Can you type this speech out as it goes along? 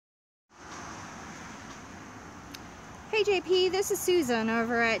Hey JP, this is Susan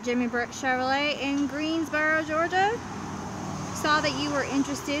over at Jimmy Brick Chevrolet in Greensboro, Georgia. Saw that you were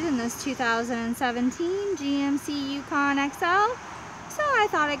interested in this 2017 GMC Yukon XL, so I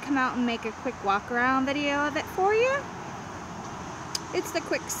thought I'd come out and make a quick walk around video of it for you. It's the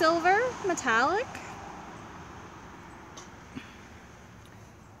Quicksilver Metallic.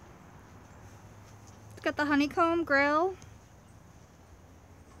 It's got the honeycomb grille.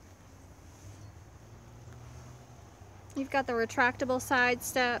 You've got the retractable side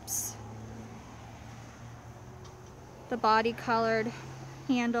steps, the body colored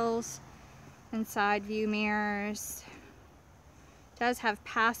handles and side view mirrors. It does have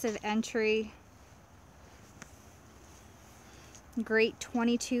passive entry. Great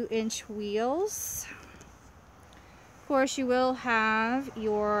 22-inch wheels. Of course, you will have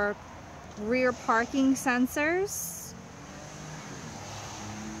your rear parking sensors.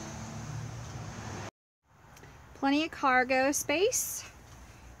 Plenty of cargo space,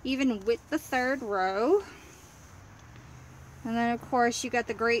 even with the third row. And then of course you got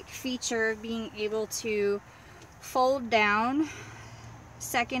the great feature of being able to fold down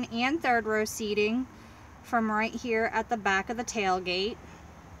second and third row seating from right here at the back of the tailgate.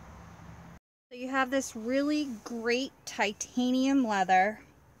 So you have this really great titanium leather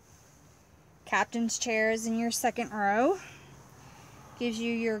captain's chairs in your second row. Gives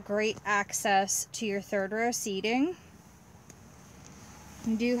you your great access to your third row seating.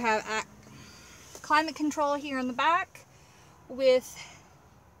 You do have climate control here in the back with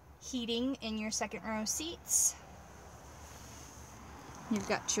heating in your second row seats. You've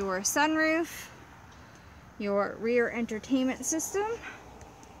got your sunroof, your rear entertainment system,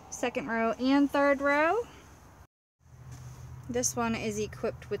 second row and third row. This one is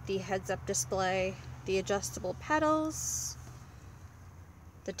equipped with the heads-up display, the adjustable pedals,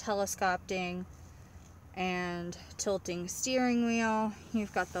 the telescoping and tilting steering wheel.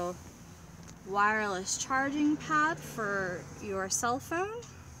 You've got the wireless charging pad for your cell phone.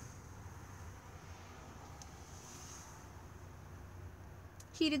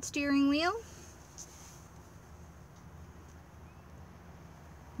 Heated steering wheel.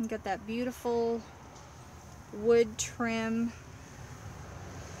 You got that beautiful wood trim,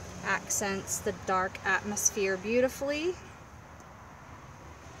 accents the dark atmosphere beautifully.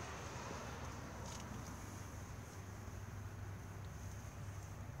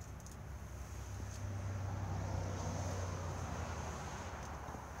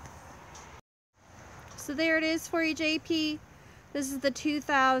 So there it is for you, JP. This is the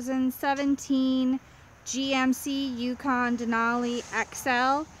 2017 GMC Yukon Denali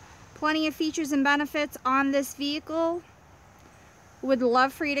XL. Plenty of features and benefits on this vehicle. Would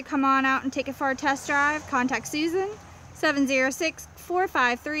love for you to come on out and take it for a test drive. Contact Susan,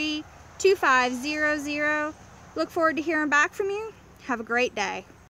 706-453-2500. Look forward to hearing back from you. Have a great day.